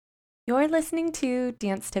You're listening to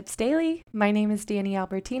Dance Tips Daily. My name is Danny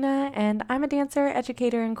Albertina, and I'm a dancer,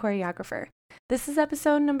 educator, and choreographer. This is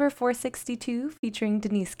episode number 462 featuring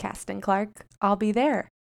Denise Caston Clark. I'll be there.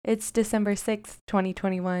 It's December 6th,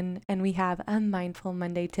 2021, and we have a Mindful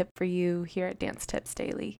Monday tip for you here at Dance Tips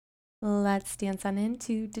Daily. Let's dance on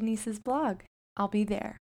into Denise's blog. I'll be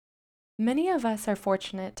there. Many of us are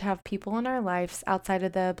fortunate to have people in our lives outside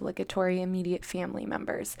of the obligatory immediate family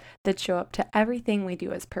members that show up to everything we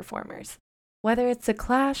do as performers. Whether it's a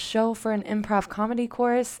class, show for an improv comedy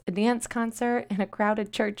course, a dance concert in a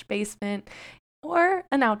crowded church basement, or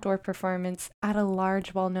an outdoor performance at a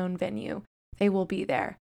large, well-known venue, they will be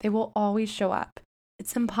there. They will always show up.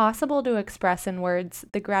 It's impossible to express in words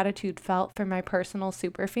the gratitude felt for my personal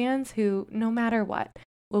superfans who, no matter what,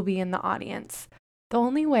 will be in the audience. The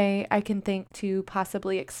only way I can think to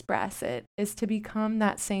possibly express it is to become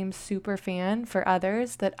that same super fan for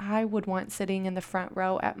others that I would want sitting in the front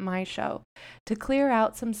row at my show, to clear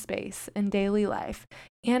out some space in daily life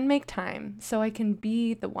and make time so I can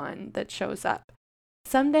be the one that shows up.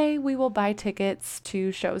 Someday we will buy tickets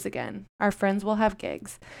to shows again. Our friends will have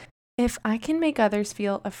gigs. If I can make others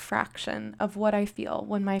feel a fraction of what I feel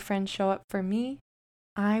when my friends show up for me,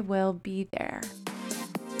 I will be there.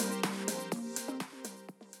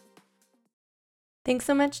 Thanks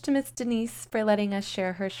so much to Miss Denise for letting us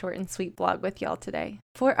share her short and sweet blog with y'all today.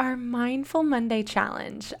 For our Mindful Monday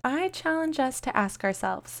challenge, I challenge us to ask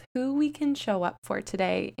ourselves who we can show up for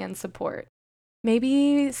today and support.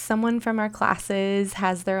 Maybe someone from our classes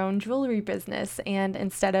has their own jewelry business, and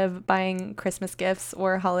instead of buying Christmas gifts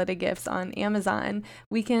or holiday gifts on Amazon,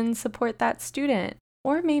 we can support that student.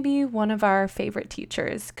 Or maybe one of our favorite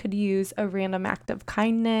teachers could use a random act of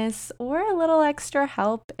kindness or a little extra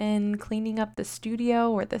help in cleaning up the studio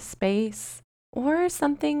or the space. Or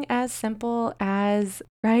something as simple as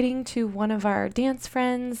writing to one of our dance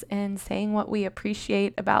friends and saying what we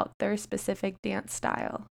appreciate about their specific dance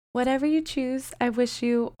style. Whatever you choose, I wish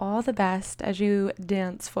you all the best as you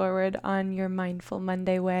dance forward on your Mindful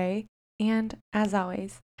Monday way. And as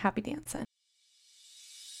always, happy dancing.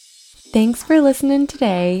 Thanks for listening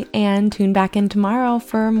today, and tune back in tomorrow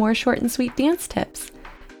for more short and sweet dance tips.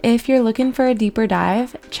 If you're looking for a deeper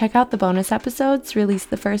dive, check out the bonus episodes released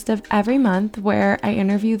the first of every month where I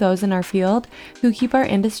interview those in our field who keep our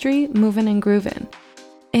industry moving and grooving.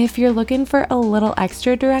 If you're looking for a little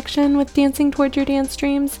extra direction with dancing towards your dance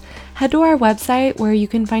dreams, head to our website where you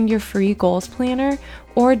can find your free goals planner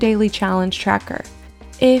or daily challenge tracker.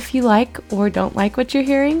 If you like or don't like what you're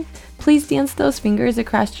hearing, please dance those fingers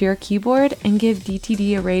across your keyboard and give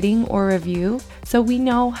DTD a rating or review so we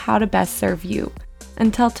know how to best serve you.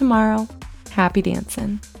 Until tomorrow, happy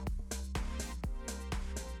dancing.